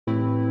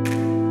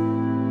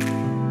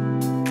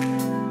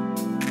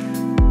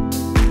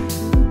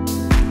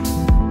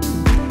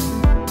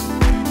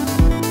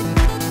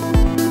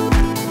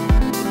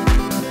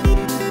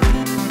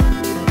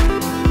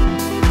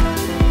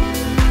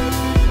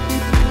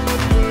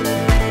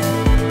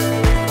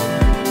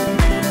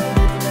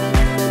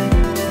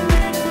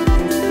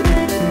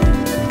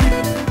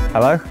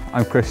Hello,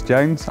 I'm Kris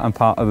Jones. I'm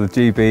part of the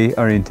GB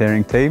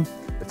Orienteering team.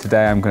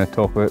 Today I'm going to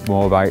talk a bit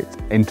more about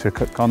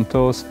intricate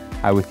contours,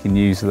 how we can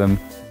use them,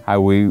 how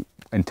we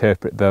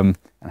interpret them,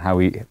 and how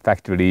we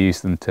effectively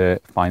use them to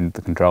find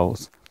the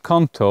controls.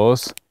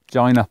 Contours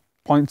join up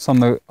points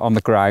on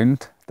the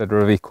ground that are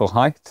of equal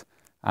height,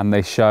 and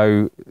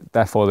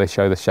therefore they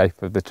show the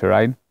shape of the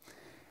terrain.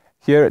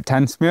 Here at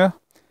Tensmuir,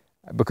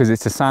 because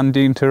it's a sand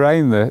dune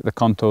terrain, the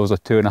contours are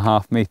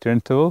 2.5 metre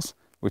intervals,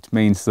 which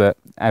means that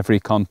every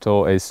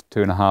contour is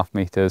 2.5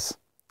 metres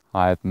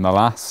higher than the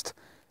last.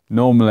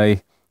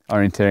 Normally,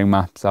 orienteering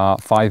maps are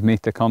 5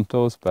 metre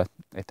contours, but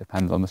it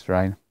depends on the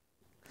terrain.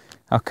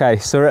 Okay,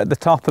 so we're at the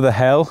top of the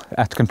hill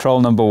at control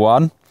number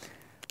 1,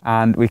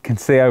 and we can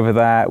see over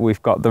there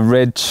we've got the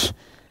ridge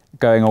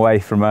going away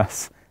from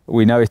us.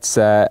 We know it's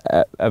a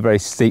very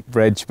steep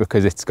ridge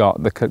because it's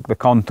got the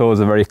contours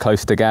are very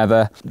close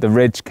together. The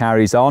ridge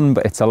carries on,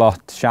 but it's a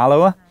lot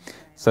shallower,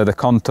 so the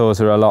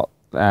contours are a lot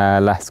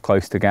less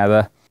close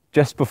together.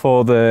 Just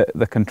before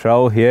the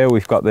control here,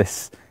 we've got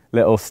this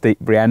little steep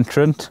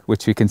re-entrant,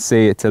 which you can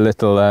see it's a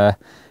little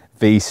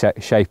V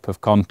shape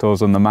of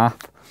contours on the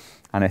map,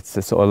 and it's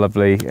a sort of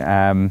lovely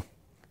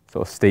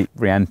sort of steep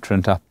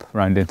re-entrant up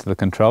round into the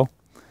control.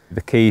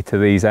 The key to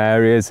these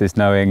areas is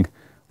knowing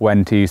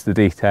when to use the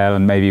detail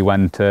and maybe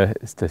when to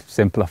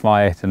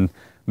simplify it and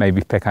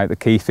maybe pick out the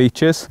key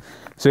features.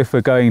 So if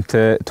we're going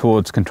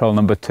towards control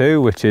number 2,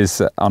 which is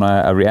on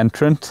a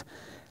re-entrant,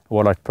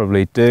 what I'd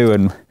probably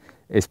do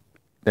is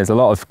there's a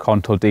lot of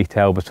contour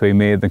detail between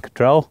me and the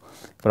control,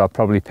 but I'll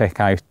probably pick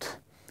out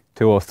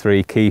 2 or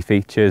 3 key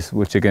features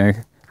which are going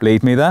to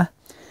lead me there.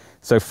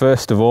 So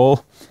first of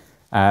all,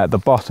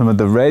 the bottom of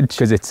the ridge,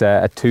 because it's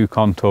a 2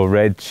 contour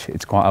ridge,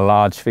 it's quite a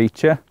large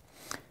feature.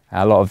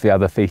 A lot of the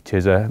other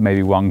features are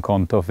maybe 1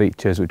 contour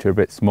features, which are a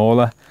bit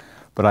smaller,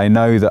 but I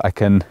know that I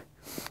can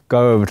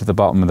go over to the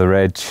bottom of the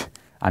ridge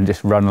and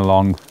just run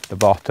along the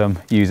bottom,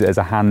 use it as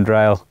a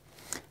handrail,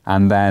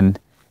 and then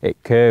it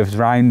curves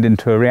round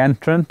into a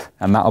re-entrant,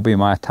 and that'll be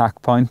my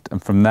attack point,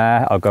 and from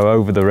there I'll go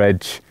over the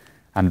ridge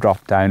and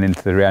drop down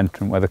into the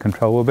re-entrant where the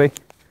control will be.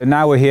 And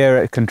now we're here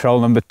at control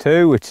number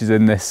 2, which is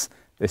in this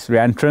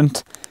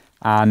re-entrant,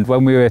 and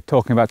when we were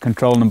talking about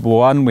control number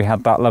 1, we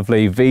had that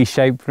lovely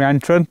V-shaped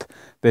re-entrant.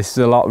 This is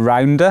a lot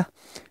rounder,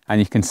 and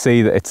you can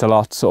see that it's a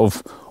lot sort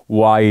of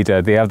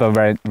wider. The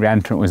other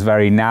re-entrant was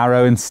very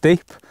narrow and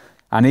steep,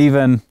 and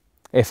even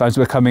if as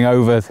we're coming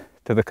over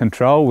to the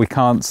control, we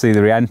can't see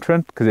the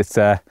re-entrant because it's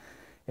a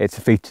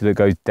feature that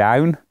goes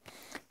down.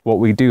 What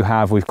we do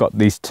have, we've got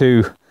these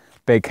 2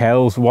 big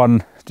hills,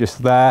 one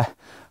just there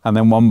and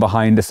then one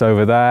behind us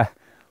over there,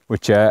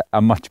 which are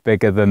much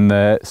bigger than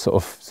the sort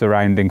of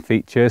surrounding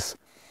features,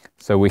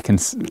 so we can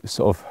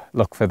sort of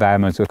look for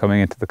them as we're coming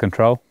into the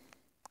control.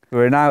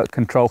 We're now at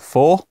control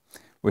 4,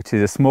 which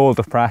is a small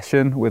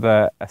depression with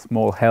a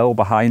small hill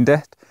behind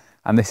it,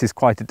 and this is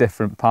quite a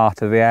different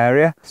part of the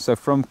area. So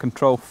from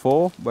control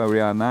 4, where we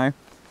are now,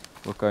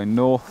 we'll go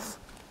north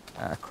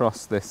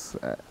across this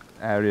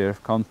area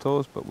of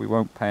contours, but we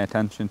won't pay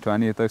attention to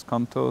any of those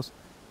contours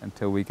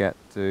until we get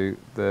to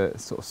the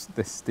sort of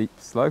this steep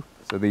slope.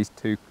 So these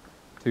two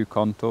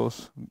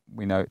contours,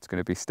 we know it's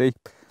going to be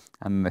steep,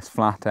 and this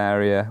flat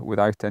area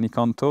without any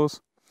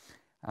contours.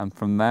 And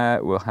from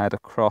there we'll head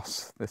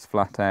across this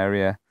flat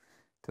area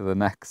to the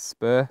next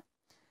spur,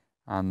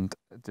 and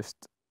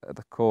just at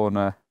the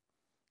corner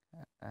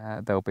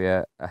there'll be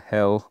a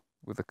hill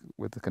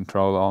with the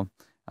control on,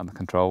 and the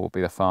control will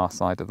be the far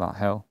side of that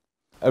hill.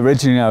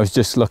 Originally I was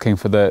just looking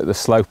for the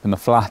slope and the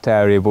flat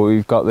area, but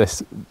we've got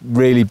this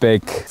really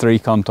big 3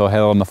 contour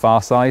hill on the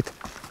far side,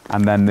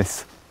 and then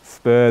this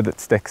spur that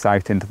sticks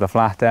out into the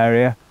flat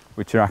area,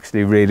 which are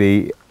actually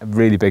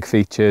really big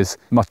features,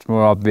 much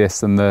more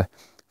obvious than the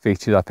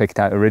features I picked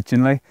out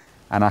originally,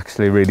 and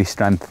actually really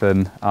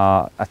strengthen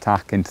our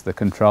attack into the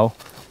control.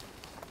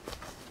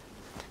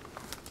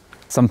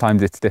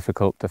 Sometimes it's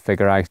difficult to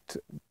figure out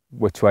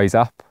which way's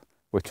up,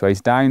 which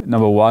way's down.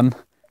 Number 1,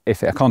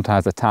 if a contour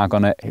has a tag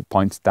on it, it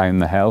points down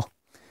the hill.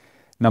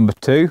 Number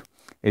 2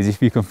 is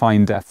if you can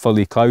find a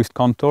fully closed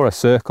contour, a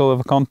circle of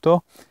a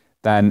contour,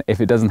 then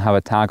if it doesn't have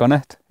a tag on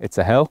it, it's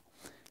a hill.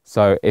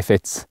 So if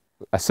it's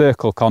a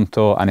circle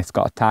contour and it's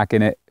got a tag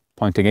in it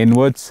pointing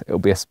inwards, it'll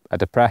be a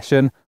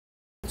depression.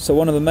 So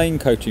one of the main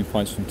coaching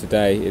points from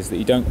today is that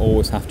you don't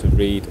always have to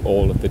read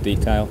all of the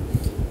detail.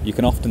 You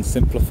can often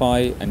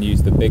simplify and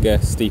use the bigger,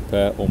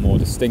 steeper or more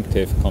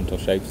distinctive contour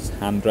shapes as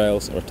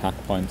handrails or attack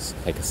points,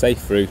 take a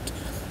safe route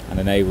and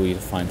enable you to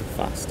find it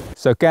fast.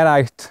 So get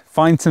out,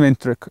 find some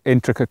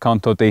intricate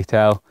contour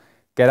detail,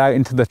 get out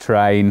into the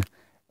terrain.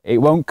 It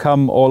won't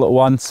come all at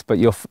once, but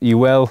you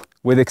will,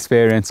 with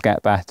experience,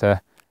 get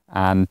better,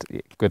 and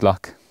good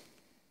luck.